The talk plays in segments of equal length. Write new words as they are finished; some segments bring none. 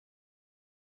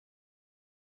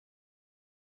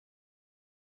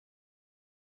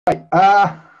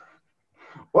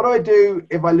What do I do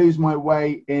if I lose my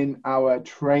way in our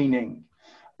training?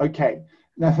 Okay,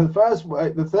 now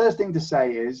the first thing to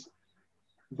say is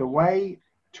the way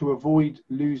to avoid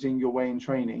losing your way in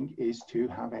training is to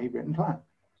have a written plan.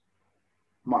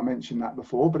 I might mention that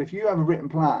before, but if you have a written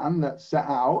plan that's set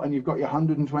out and you've got your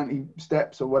 120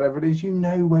 steps or whatever it is, you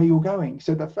know where you're going.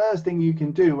 So the first thing you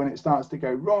can do when it starts to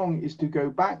go wrong is to go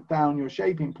back down your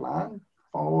shaping plan,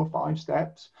 4 or 5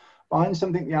 steps, find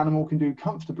something the animal can do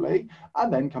comfortably,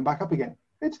 and then come back up again.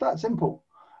 It's that simple.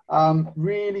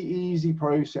 Really easy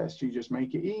process. You just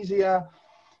make it easier.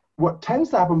 What tends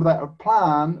to happen without a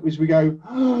plan is we go,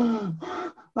 oh,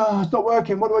 it's not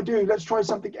working. What do I do? Let's try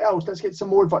something else. Let's get some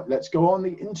more advice. Let's go on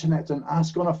the internet and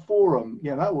ask on a forum.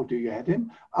 Yeah, that will do your head in.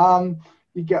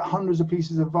 You get hundreds of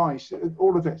pieces of advice,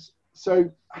 all of this. So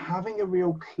having a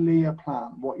real clear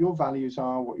plan, what your values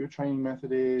are, what your training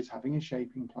method is, having a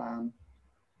shaping plan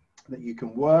that you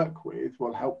can work with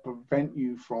will help prevent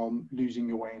you from losing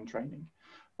your way in training.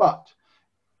 But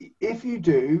if you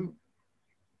do,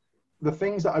 the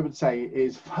things that I would say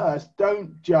is, first,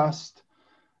 don't just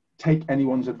take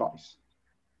anyone's advice.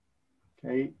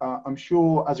 Okay, I'm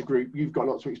sure as a group you've got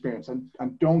lots of experience,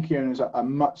 and donkey owners are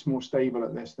much more stable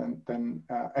at this than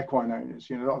equine owners.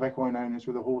 You know, a lot of equine owners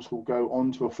with a horse will go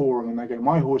onto a forum and they go,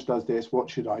 my horse does this, what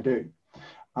should I do?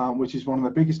 Which is one of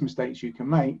the biggest mistakes you can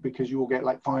make, because you will get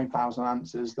like 5,000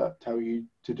 answers that tell you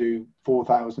to do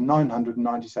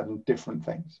 4,997 different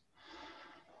things.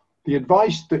 The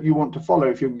advice that you want to follow,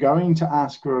 if you're going to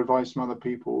ask for advice from other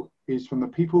people, is from the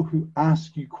people who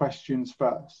ask you questions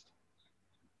first.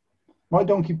 My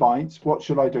donkey bites, what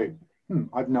should I do?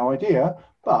 I've no idea,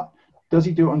 but does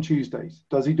he do it on Tuesdays?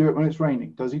 Does he do it when it's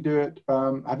raining? Does he do it?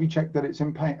 Have you checked that it's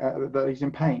in pain? That he's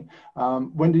in pain?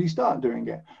 When did he start doing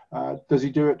it? Does he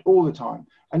do it all the time?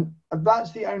 And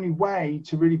that's the only way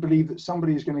to really believe that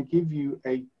somebody is going to give you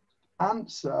a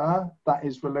answer that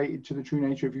is related to the true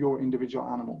nature of your individual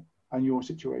animal and your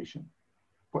situation.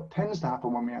 What tends to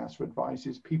happen when we ask for advice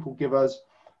is people give us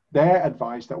their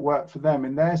advice that worked for them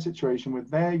in their situation with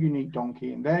their unique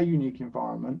donkey in their unique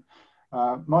environment.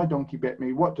 My donkey bit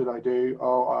me, what did I do?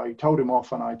 Oh, I told him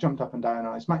off and I jumped up and down and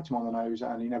I smacked him on the nose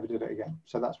and he never did it again.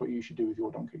 So that's what you should do with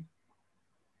your donkey.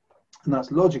 And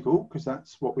that's logical, because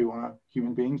that's what we want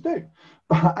human beings do.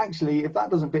 But actually, if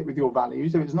that doesn't fit with your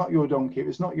values, if it's not your donkey, if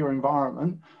it's not your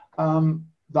environment,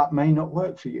 that may not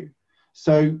work for you.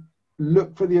 So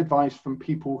look for the advice from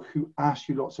people who ask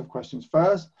you lots of questions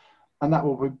first. And that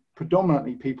will be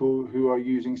predominantly people who are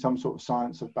using some sort of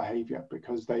science of behavior,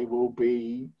 because they will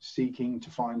be seeking to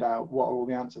find out what are all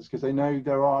the answers, because they know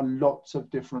there are lots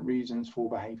of different reasons for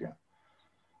behavior.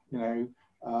 You know,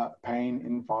 pain,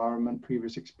 environment,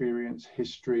 previous experience,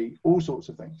 history, all sorts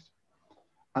of things.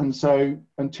 And so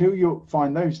until you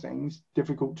find those things,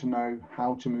 difficult to know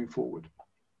how to move forward.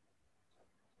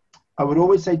 I would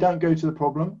always say don't go to the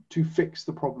problem to fix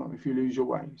the problem if you lose your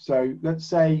way. So let's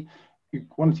say you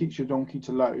want to teach your donkey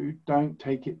to load, don't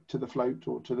take it to the float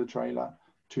or to the trailer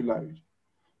to load.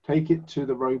 Take it to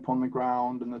the rope on the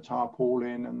ground and the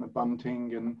tarpaulin and the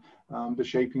bunting and the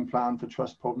shaping plan for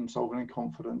trust, problem solving and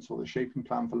confidence, or the shaping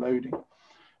plan for loading.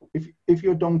 If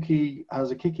your donkey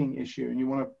has a kicking issue and you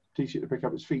want to teach it to pick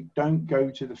up its feet, don't go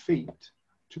to the feet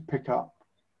to pick up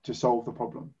to solve the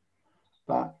problem.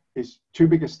 That is too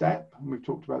big a step, and we've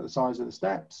talked about the size of the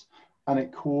steps, and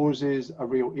it causes a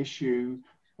real issue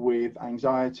with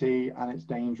anxiety, and it's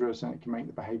dangerous, and it can make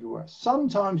the behavior worse.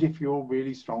 Sometimes if you're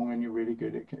really strong and you're really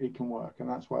good, it can work, and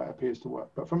that's why it appears to work.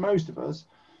 But for most of us,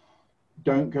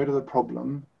 don't go to the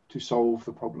problem to solve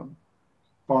the problem.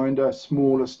 Find a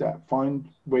smaller step, find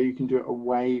where you can do it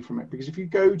away from it. Because if you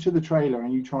go to the trailer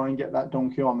and you try and get that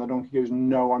donkey on, the donkey goes,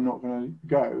 no, I'm not going to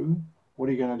go. What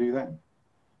are you going to do then?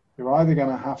 You're either going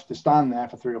to have to stand there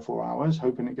for 3 or 4 hours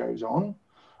hoping it goes on,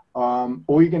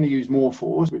 or you're going to use more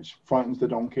force, which frightens the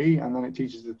donkey, and then it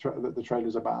teaches that the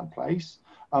trailer's a bad place.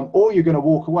 Or you're going to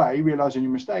walk away, realizing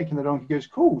your mistake, and the donkey goes,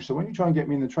 cool, so when you try and get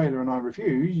me in the trailer and I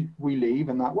refuse, we leave,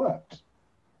 and that works.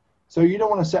 So you don't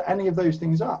want to set any of those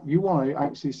things up. You want to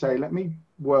actually say, let me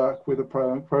work with a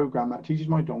program that teaches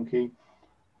my donkey,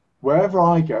 wherever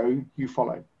I go, you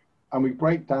follow. And we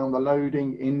break down the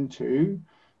loading into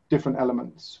different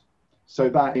elements. So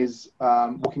that is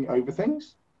walking over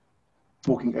things,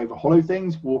 walking over hollow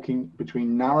things, walking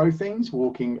between narrow things,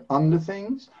 walking under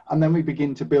things, and then we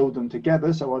begin to build them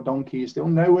together. So our donkey is still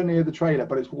nowhere near the trailer,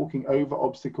 but it's walking over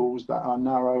obstacles that are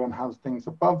narrow and has things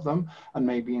above them and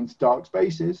maybe into dark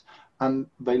spaces, and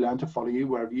they learn to follow you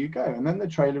wherever you go. And then the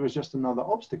trailer is just another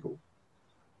obstacle,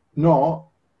 not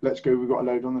let's go, we've got a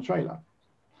load on the trailer.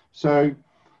 So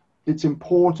it's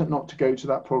important not to go to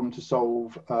that problem to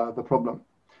solve the problem.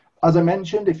 As I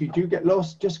mentioned, if you do get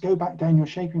lost, just go back down your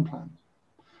shaping plan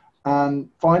and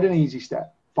find an easy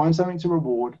step, find something to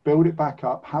reward, build it back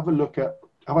up, have a look at,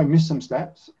 have I missed some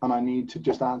steps and I need to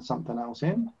just add something else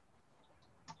in?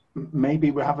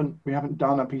 Maybe we haven't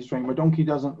done a piece of training. My donkey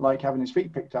doesn't like having his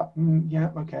feet picked up.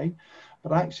 Yeah, okay.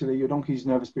 But actually your donkey's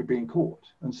nervous about being caught.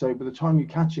 And so by the time you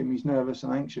catch him, he's nervous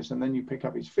and anxious, and then you pick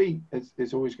up his feet,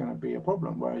 it's always going to be a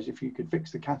problem. Whereas if you could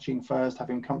fix the catching first, have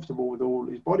him comfortable with all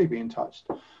his body being touched,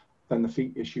 then the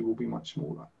feet issue will be much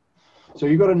smaller. So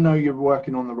you've got to know you're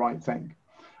working on the right thing.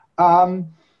 Ask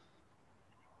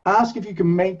if you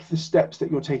can make the steps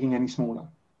that you're taking any smaller.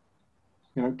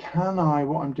 You know, can I,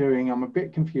 what I'm doing, I'm a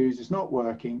bit confused, it's not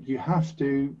working. You have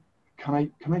to, can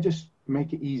I just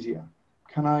make it easier?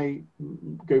 Can I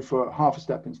go for half a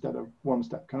step instead of one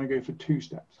step? Can I go for 2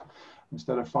 steps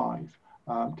instead of 5?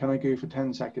 Can I go for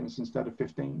 10 seconds instead of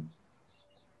 15?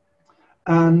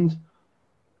 And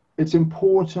it's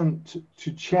important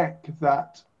to check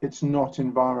that it's not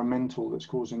environmental that's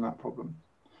causing that problem.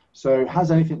 So has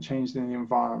anything changed in the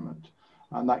environment?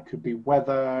 And that could be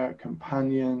weather,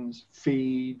 companions,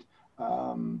 feed,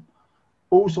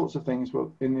 all sorts of things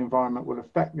in the environment will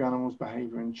affect the animal's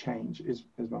behavior and change. Is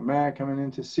my mare coming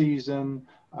into season?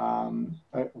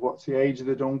 What's the age of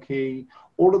the donkey?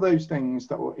 All of those things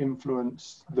that will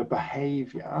influence the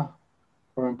behavior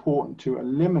are important to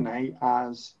eliminate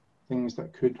as things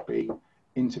that could be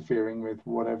interfering with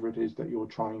whatever it is that you're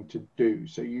trying to do.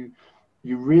 So you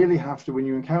really have to, when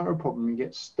you encounter a problem, you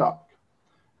get stuck,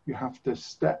 you have to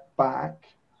step back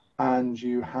and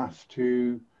you have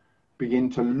to begin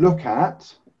to look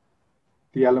at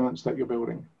the elements that you're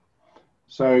building.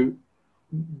 So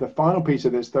the final piece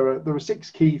of this, there are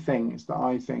 6 key things that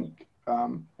I think,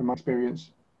 in my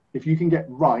experience, if you can get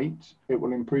right, it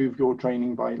will improve your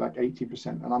training by like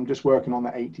 80%. And I'm just working on the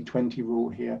 80-20 rule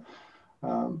here,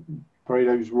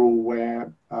 Pareto's rule,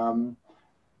 where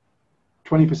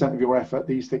 20% of your effort,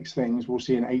 these 6 things, will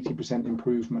see an 80%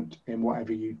 improvement in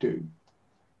whatever you do,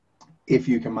 if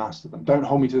you can master them. Don't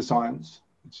hold me to the science.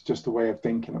 It's just a way of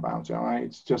thinking about it, all right?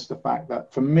 It's just the fact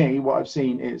that, for me, what I've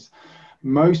seen is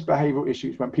most behavioral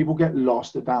issues, when people get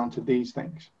lost, are down to these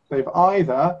things. They've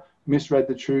either misread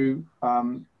the true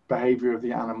behavior of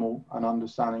the animal and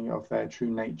understanding of their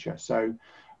true nature. So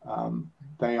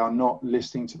they are not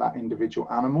listening to that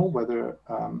individual animal, whether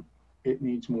it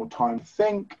needs more time to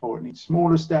think, or it needs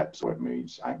smaller steps, or it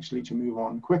needs actually to move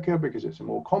on quicker because it's a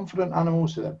more confident animal,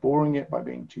 so they're boring it by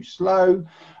being too slow,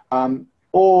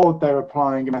 or they're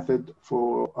applying a method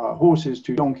for horses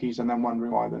to donkeys and then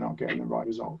wondering why they're not getting the right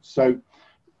results. So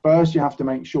first you have to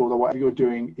make sure that whatever you're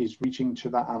doing is reaching to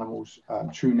that animal's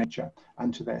true nature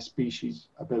and to their species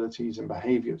abilities and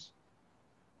behaviors.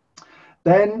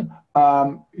 Then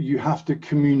you have to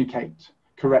communicate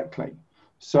correctly.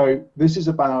 So this is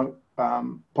about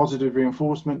positive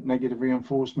reinforcement, negative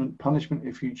reinforcement, punishment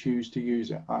if you choose to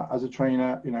use it. As a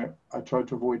trainer, you know, I try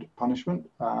to avoid punishment,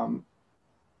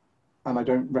 and I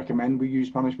don't recommend we use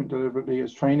punishment deliberately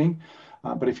as training.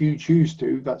 But if you choose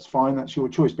to, that's fine, that's your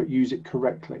choice, but use it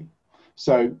correctly.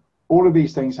 So all of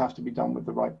these things have to be done with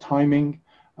the right timing,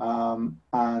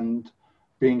 and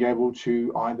being able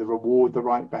to either reward the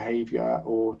right behavior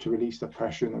or to release the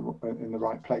pressure in the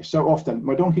right place. So often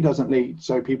my donkey doesn't lead,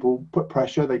 so people put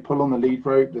pressure, they pull on the lead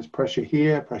rope, there's pressure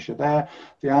here, pressure there,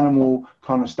 the animal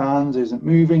kind of stands, isn't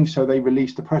moving, so they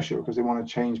release the pressure because they want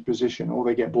to change position, or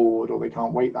they get bored, or they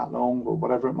can't wait that long, or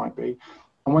whatever it might be.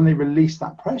 And when they release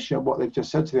that pressure, what they've just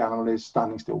said to the animal is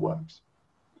standing still works.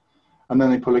 And then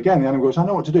they pull again, the animal goes, I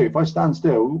know what to do. If I stand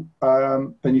still,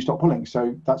 then you stop pulling.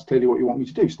 So that's clearly what you want me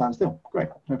to do, stand still. Great,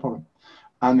 no problem.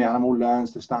 And the animal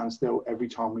learns to stand still every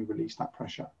time we release that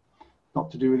pressure.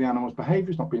 Not to do with the animal's behavior,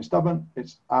 it's not being stubborn,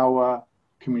 it's our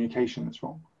communication that's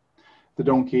wrong. The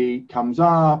donkey comes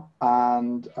up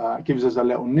and gives us a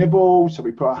little nibble. So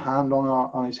we put a hand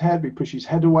on his head, we push his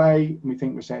head away, and we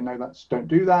think we're saying, no, don't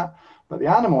do that. But the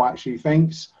animal actually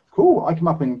thinks, cool, I come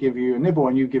up and give you a nibble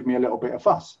and you give me a little bit of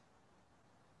fuss.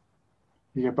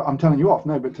 Yeah, but I'm telling you off.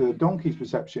 No, but to the donkey's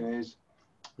perception is,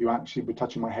 you actually were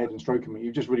touching my head and stroking me.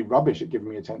 You're just really rubbish at giving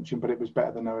me attention, but it was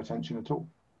better than no attention at all.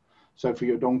 So for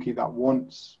your donkey that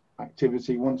wants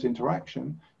activity, wants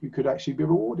interaction, you could actually be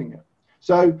rewarding it.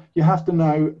 So you have to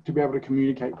know to be able to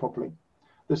communicate properly.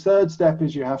 The third step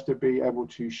is you have to be able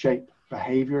to shape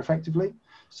behavior effectively.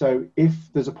 So if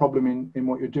there's a problem in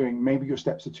what you're doing, maybe your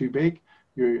steps are too big,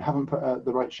 you haven't put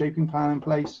the right shaping plan in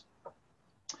place,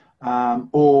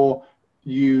 or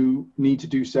you need to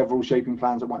do several shaping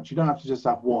plans at once. You don't have to just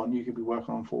have one, you could be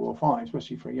working on 4 or 5,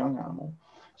 especially for a young animal.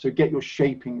 So get your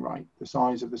shaping right, the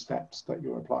size of the steps that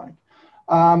you're applying.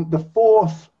 The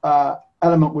fourth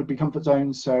element would be comfort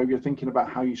zones. So you're thinking about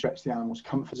how you stretch the animal's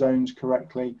comfort zones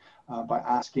correctly by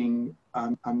asking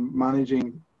and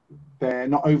managing their,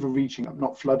 not overreaching them,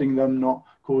 not flooding them, not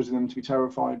causing them to be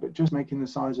terrified, but just making the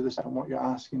size of the step and what you're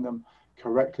asking them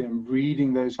correctly and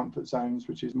reading those comfort zones,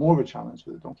 which is more of a challenge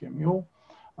for the donkey and mule.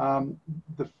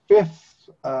 The fifth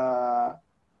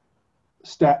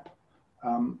step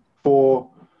for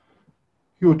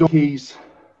your donkeys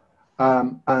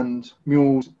and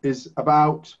mules is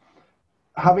about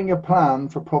having a plan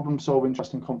for problem solving,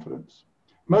 trust and confidence.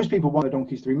 Most people want their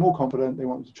donkeys to be more confident, they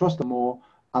want to trust them more,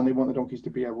 and they want the donkeys to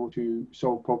be able to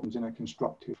solve problems in a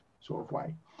constructive sort of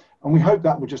way. And we hope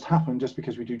that will just happen just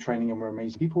because we do training and we're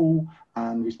amazing people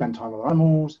and we spend time with our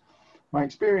animals. My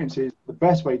experience is the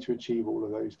best way to achieve all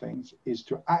of those things is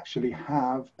to actually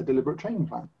have a deliberate training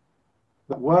plan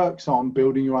that works on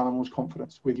building your animal's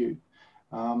confidence with you,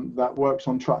 that works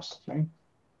on trust. Okay?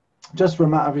 Just for a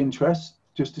matter of interest,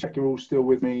 just to check you're all still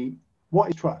with me, what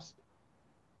is trust?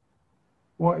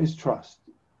 What is trust?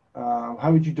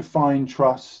 How would you define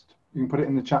trust? You can put it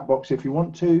in the chat box if you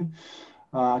want to.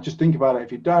 Just think about it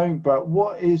if you don't. But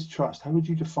what is trust? How would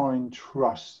you define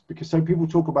trust? Because so people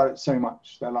talk about it so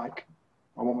much. They're like,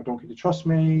 I want my donkey to trust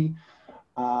me.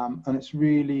 And it's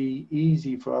really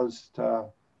easy for us to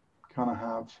kind of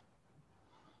have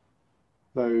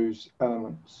those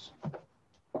elements.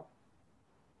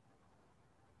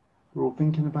 We're all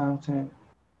thinking about it.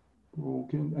 We're all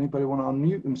good. Anybody want to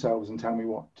unmute themselves and tell me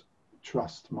what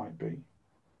trust might be?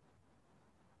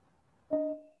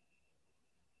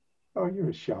 Oh, you're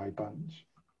a shy bunch.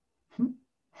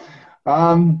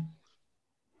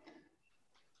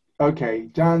 Okay,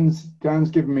 Dan's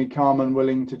given me calm and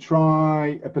willing to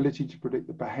try, ability to predict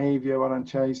the behavior. Well done,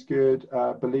 Chase. Good.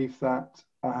 Belief that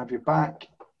I have your back.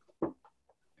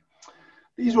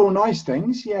 These are all nice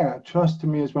things. Yeah, trust to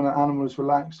me is when an animal is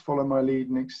relaxed, follow my lead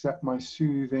and accept my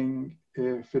soothing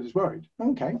if it is worried.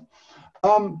 Okay.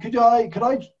 Could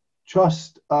I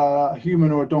trust a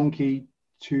human or a donkey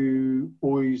to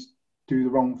always do the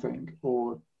wrong thing,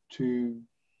 or to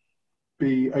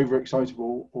be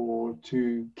overexcitable, or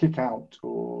to kick out,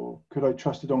 or could I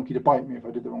trust a donkey to bite me if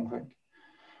I did the wrong thing?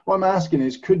 What I'm asking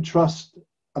is, could trust,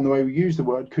 and the way we use the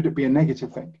word, could it be a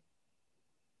negative thing,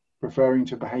 referring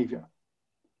to behavior?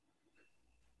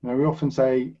 You know, we often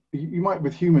say, you might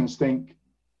with humans think,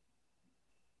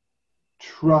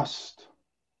 trust,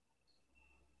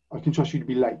 I can trust you to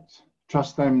be late.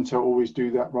 Trust them to always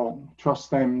do that wrong.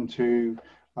 Trust them to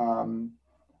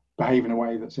behave in a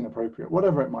way that's inappropriate,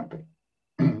 whatever it might be.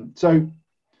 So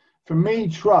for me,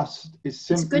 trust is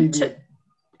simply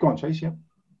go on, Chase. Yeah.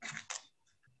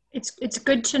 It's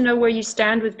good to know where you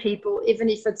stand with people, even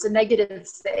if it's a negative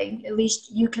thing. At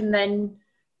least you can then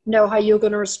know how you're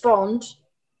going to respond,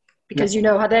 because you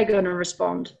know how they're going to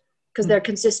respond, because they're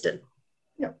consistent.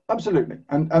 Yeah, absolutely.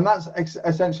 And that's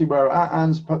essentially where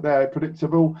Anne's put there,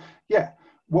 predictable. Yeah,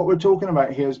 what we're talking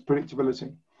about here is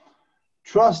predictability.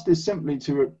 Trust is simply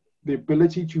the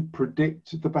ability to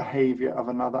predict the behavior of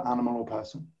another animal or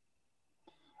person.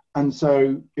 And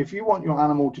so if you want your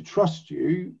animal to trust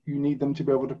you, you need them to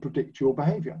be able to predict your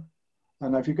behavior.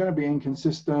 And if you're going to be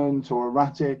inconsistent or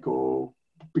erratic or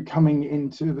becoming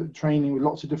into the training with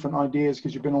lots of different ideas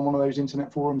because you've been on one of those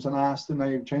internet forums and asked and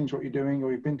they've changed what you're doing,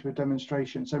 or you've been to a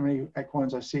demonstration, so many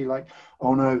equines I see like,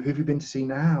 oh no, who have you been to see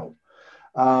now?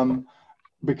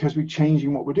 Because we're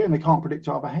changing what we're doing, they can't predict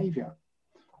our behavior.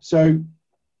 So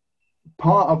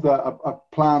part of a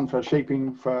plan for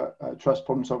shaping for trust,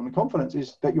 problem solving and confidence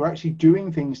is that you're actually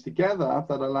doing things together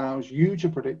that allows you to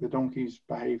predict the donkey's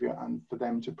behavior and for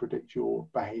them to predict your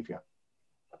behavior.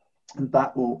 And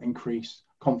that will increase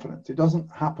confidence. It doesn't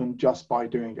happen just by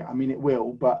doing it. I mean, it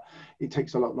will, but it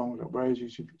takes a lot longer. Whereas you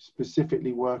should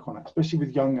specifically work on it, especially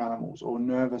with young animals or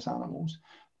nervous animals.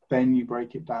 Then you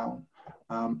break it down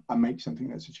and make something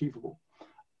that's achievable.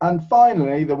 And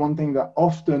finally, the one thing that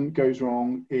often goes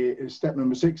wrong is step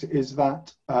number 6 is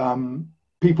that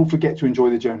people forget to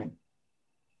enjoy the journey.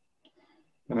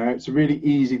 You know, it's a really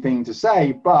easy thing to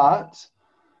say, but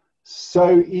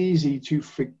so easy to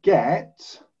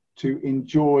forget to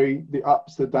enjoy the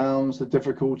ups, the downs, the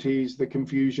difficulties, the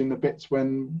confusion, the bits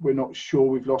when we're not sure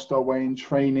we've lost our way in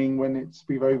training, when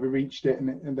we've overreached it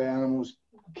and the animal's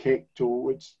kicked or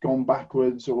it's gone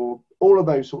backwards, or all of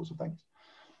those sorts of things.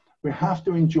 We have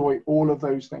to enjoy all of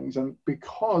those things, and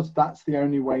because that's the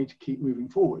only way to keep moving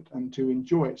forward and to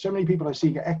enjoy it. So many people I see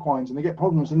get equines and they get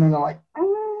problems and then they're like,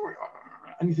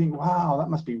 and you think, wow, that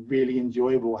must be really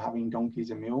enjoyable having donkeys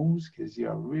and mules, because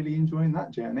you're really enjoying that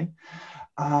journey.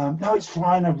 No, it's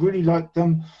fine, I really like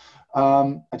them.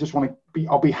 I just want to be,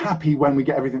 I'll be happy when we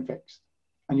get everything fixed.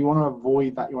 And you want to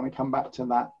avoid that. You want to come back to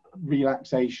that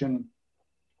relaxation.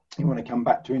 You want to come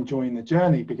back to enjoying the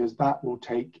journey, because that will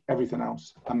take everything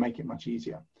else and make it much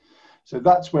easier. So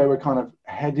that's where we're kind of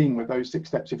heading with those 6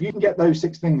 steps. If you can get those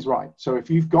 6 things right, so if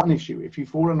you've got an issue, if you've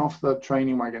fallen off the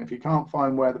training wagon, if you can't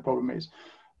find where the problem is,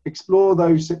 explore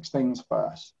those 6 things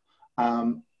first,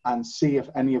 and see if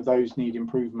any of those need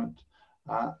improvement.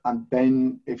 And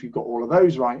then if you've got all of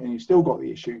those right and you've still got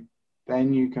the issue,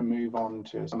 then you can move on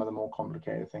to some of the more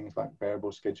complicated things like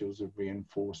variable schedules of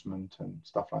reinforcement and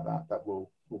stuff like that, that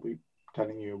will be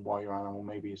telling you why your animal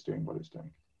maybe is doing what it's doing.